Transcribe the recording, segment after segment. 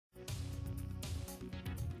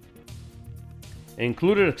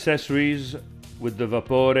Included accessories with the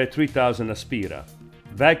Vapore 3000 Aspira.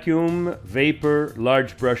 Vacuum vapor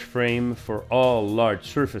large brush frame for all large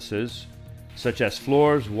surfaces, such as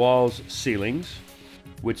floors, walls, ceilings,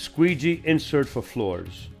 with squeegee insert for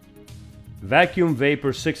floors. Vacuum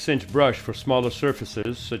vapor 6-inch brush for smaller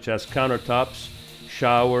surfaces, such as countertops,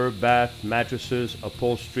 shower, bath, mattresses,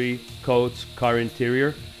 upholstery, coats, car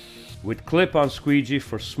interior, with clip-on squeegee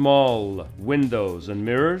for small windows and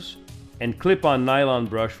mirrors, and clip-on nylon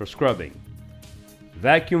brush for scrubbing.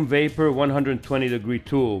 Vacuum vapor 120-degree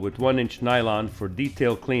tool with 1-inch nylon for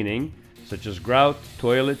detail cleaning, such as grout,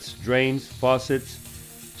 toilets, drains, faucets,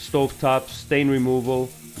 stovetops, stain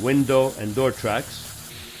removal, window and door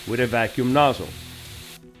tracks, with a vacuum nozzle.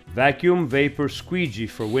 Vacuum vapor squeegee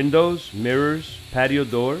for windows, mirrors, patio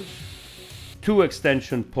doors. 2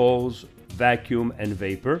 extension poles, vacuum and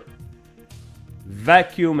vapor.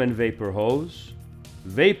 Vacuum and vapor hose.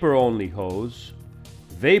 Vapor only hose.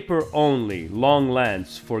 Vapor only long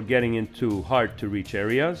lance for getting into hard to reach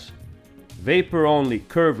areas. Vapor only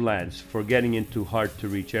curved lance for getting into hard to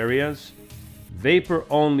reach areas. Vapor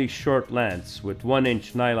only short lance with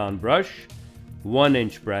 1-inch nylon brush,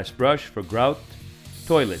 1-inch brass brush for grout,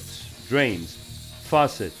 toilets, drains,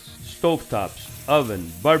 faucets, stovetops,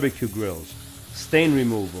 oven, barbecue grills, stain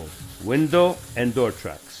removal, window and door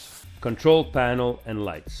tracks, control panel and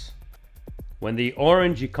lights. When the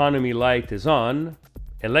orange economy light is on,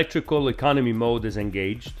 electrical economy mode is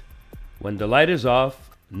engaged. When the light is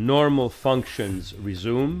off, normal functions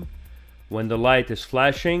resume. When the light is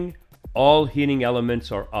flashing, all heating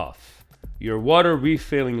elements are off. Your water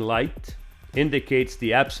refilling light indicates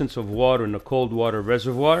the absence of water in a cold water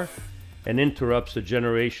reservoir and interrupts the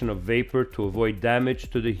generation of vapor to avoid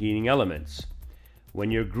damage to the heating elements.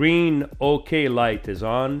 When your green OK light is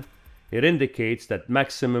on, it indicates that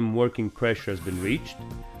maximum working pressure has been reached.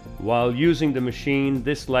 While using the machine,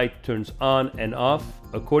 this light turns on and off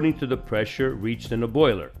according to the pressure reached in the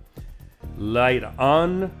boiler. Light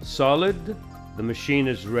on, solid, the machine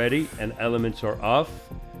is ready and elements are off.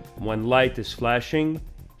 When light is flashing,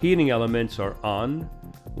 heating elements are on.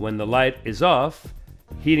 When the light is off,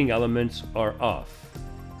 heating elements are off.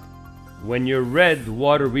 When your red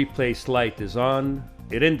water replace light is on,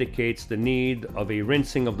 it indicates the need of a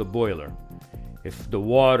rinsing of the boiler. If the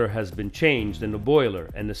water has been changed in the boiler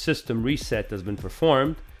and the system reset has been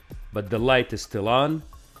performed, but the light is still on,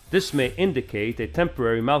 this may indicate a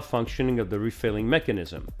temporary malfunctioning of the refilling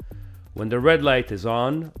mechanism. When the red light is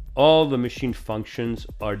on, all the machine functions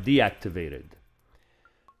are deactivated.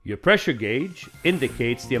 Your pressure gauge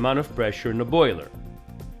indicates the amount of pressure in the boiler.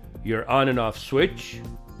 Your on and off switch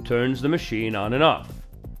turns the machine on and off.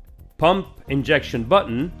 Pump injection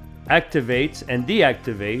button activates and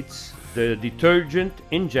deactivates the detergent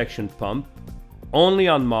injection pump only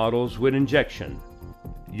on models with injection.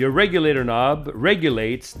 Your regulator knob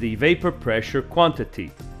regulates the vapor pressure quantity,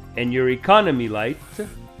 and your economy light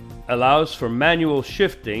allows for manual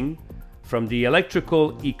shifting from the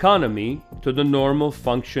electrical economy to the normal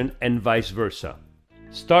function and vice versa.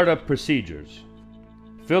 Startup procedures.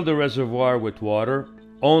 Fill the reservoir with water,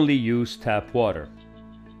 only use tap water.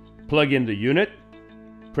 Plug in the unit,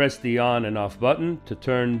 press the on and off button to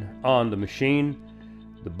turn on the machine.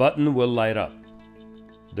 The button will light up.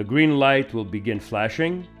 The green light will begin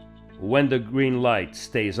flashing. When the green light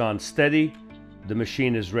stays on steady, the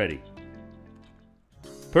machine is ready.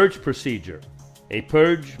 Purge procedure. A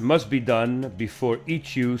purge must be done before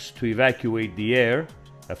each use to evacuate the air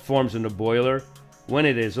that forms in the boiler when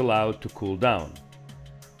it is allowed to cool down.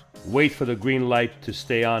 Wait for the green light to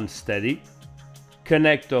stay on steady.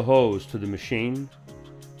 Connect the hose to the machine.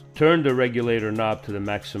 Turn the regulator knob to the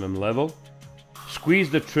maximum level. Squeeze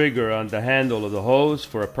the trigger on the handle of the hose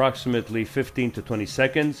for approximately 15 to 20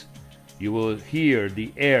 seconds. You will hear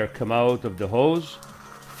the air come out of the hose,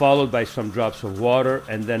 followed by some drops of water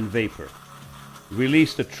and then vapor.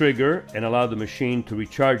 Release the trigger and allow the machine to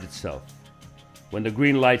recharge itself. When the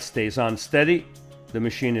green light stays on steady, the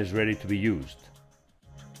machine is ready to be used.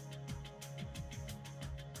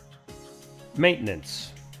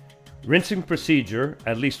 Maintenance. Rinsing procedure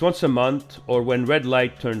at least once a month or when red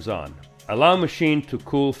light turns on. Allow machine to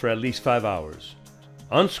cool for at least 5 hours.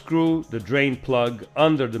 Unscrew the drain plug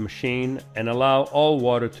under the machine and allow all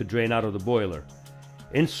water to drain out of the boiler.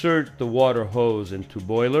 Insert the water hose into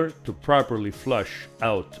boiler to properly flush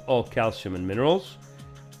out all calcium and minerals.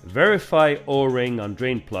 Verify O-ring on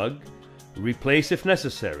drain plug. Replace if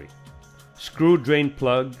necessary. Screw drain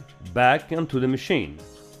plug back onto the machine.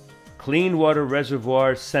 Clean water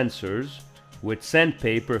reservoir sensors with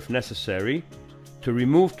sandpaper if necessary to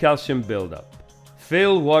remove calcium buildup.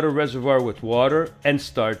 Fill water reservoir with water and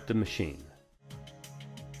start the machine.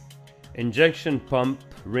 Injection pump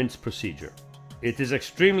rinse procedure. It is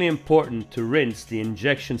extremely important to rinse the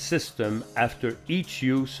injection system after each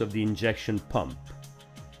use of the injection pump.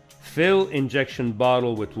 Fill injection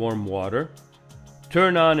bottle with warm water.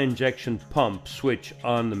 Turn on injection pump switch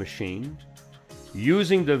on the machine.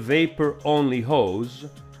 Using the vapor only hose,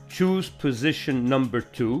 choose position number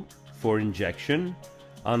 2 for injection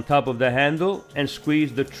on top of the handle and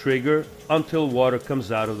squeeze the trigger until water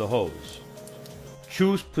comes out of the hose.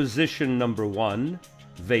 Choose position number 1,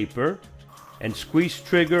 vapor, and squeeze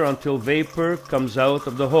trigger until vapor comes out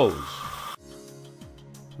of the hose.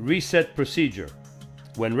 Reset procedure.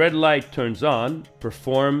 When red light turns on,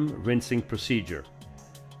 perform rinsing procedure.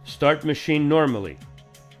 Start machine normally.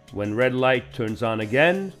 When red light turns on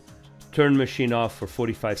again, turn machine off for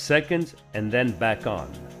 45 seconds and then back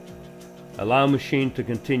on. Allow machine to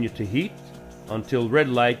continue to heat until red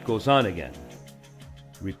light goes on again.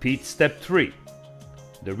 Repeat step 3.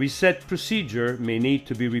 The reset procedure may need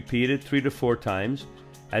to be repeated 3 to 4 times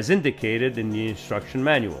as indicated in the instruction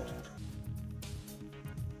manual.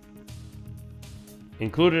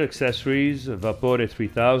 Included accessories: Vapore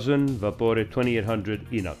 3000, Vapore 2800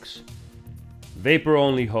 Inox. Vapor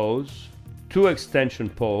only hose, 2 extension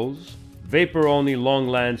poles, vapor only long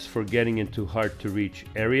lance for getting into hard to reach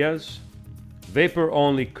areas, vapor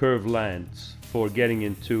only curved lance for getting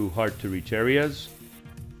into hard to reach areas,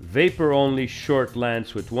 vapor only short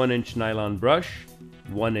lance with 1-inch nylon brush,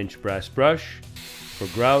 1-inch brass brush for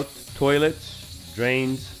grout, toilets,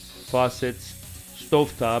 drains, faucets,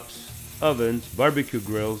 stovetops, ovens, barbecue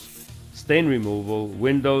grills, stain removal,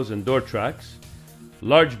 windows and door tracks,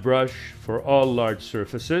 large brush for all large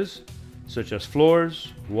surfaces such as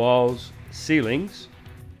floors, walls, ceilings,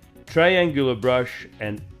 triangular brush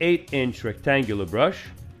and 8-inch rectangular brush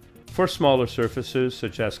for smaller surfaces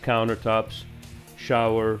such as countertops,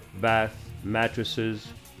 shower, bath, mattresses,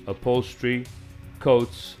 upholstery,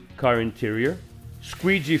 coats, car interior,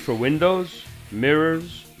 squeegee for windows,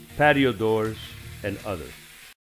 mirrors, patio doors, and others.